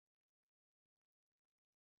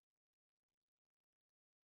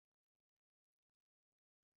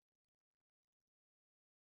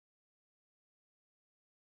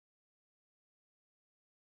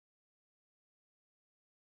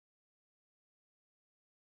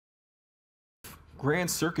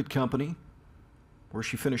Grand Circuit Company, where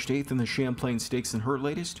she finished 8th in the Champlain Stakes in her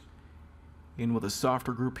latest. In with a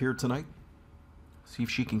softer group here tonight. See if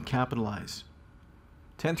she can capitalize.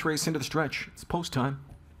 10th race into the stretch. It's post time.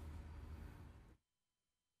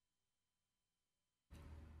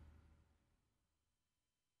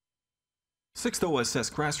 Sixth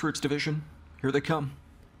OSS Grassroots Division. Here they come.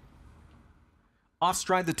 Off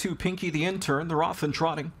stride the 2, Pinky the Intern. They're off and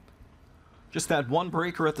trotting. Just that one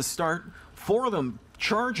breaker at the start. 4 of them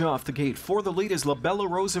charge off the gate. For the lead is La Bella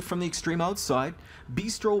Rosa from the extreme outside.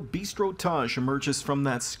 Bistro Taj emerges from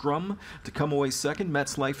that scrum to come away second.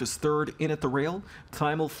 Met's Life is third in at the rail.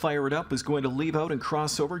 Time will fire it up, is going to leave out and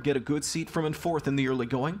cross over, get a good seat from in fourth in the early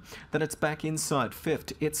going. Then it's back inside.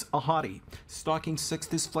 Fifth, it's a hottie. Stalking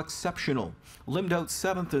sixth is Flexceptional. Limbed out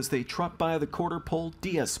seventh as they trot by the quarter pole,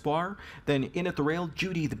 D'Espar. Then in at the rail,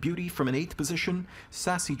 Judy the Beauty from an 8th position.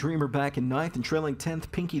 Sassy Dreamer back in 9th and trailing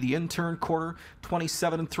 10th, Pinky the Intern, quarter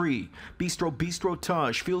 27-3. Bistro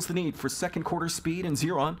Taj feels the need for second quarter speed, and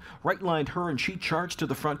Zeron right-lined her and she charged to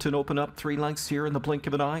the front and open up 3 lengths here in the blink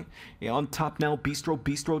of an eye. On top now,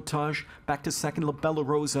 Bistro Taj back to second, La Bella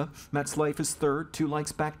Rosa. Met's Life is third, 2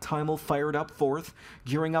 lengths back, Time will fire it up fourth.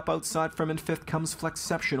 Gearing up outside from in fifth comes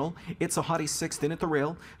Flexceptional. It's a hottie 6th in at the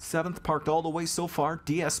rail. 7th parked all the way so far,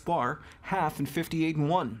 D'Espar, half and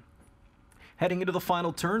 58-1. Heading into the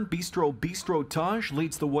final turn, Bistro Taj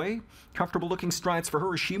leads the way. Comfortable looking strides for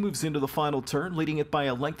her as she moves into the final turn, leading it by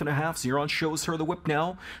a length and a half. Zeron shows her the whip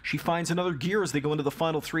now. She finds another gear as they go into the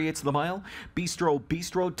final 3/8 of the mile.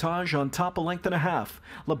 Bistro Taj on top, a length and a half.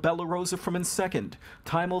 La Bella Rosa from in second.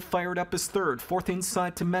 Time will fire it up as third. Fourth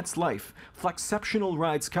inside to Met's Life. Flexceptional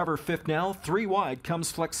rides cover fifth now. 3 wide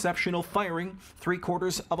comes Flexceptional firing.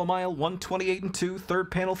 3/4 of a mile, 1:28-2.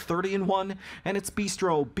 Third panel, 30-1. And it's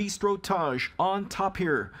Bistro Taj on top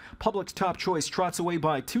here. Public's top choice trots away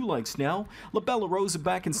by 2 lengths now. La Bella Rosa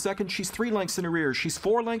back in second. She's 3 lengths in arrears. She's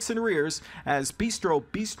 4 lengths in arrears as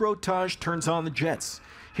Bistro Taj turns on the jets.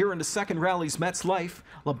 Here in the second rally's Met's Life.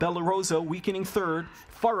 La Bella Rosa weakening third.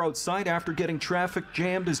 Far outside after getting traffic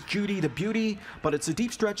jammed is Judy the Beauty, but it's a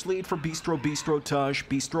deep stretch lead for Bistro Taj.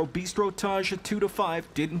 Bistro Taj at 2-5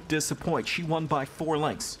 didn't disappoint. She won by 4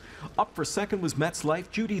 lengths. Up for second was Met's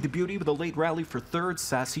Life. Judy the Beauty with a late rally for third.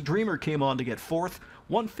 Sassy Dreamer came on to get fourth,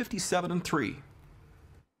 157-3.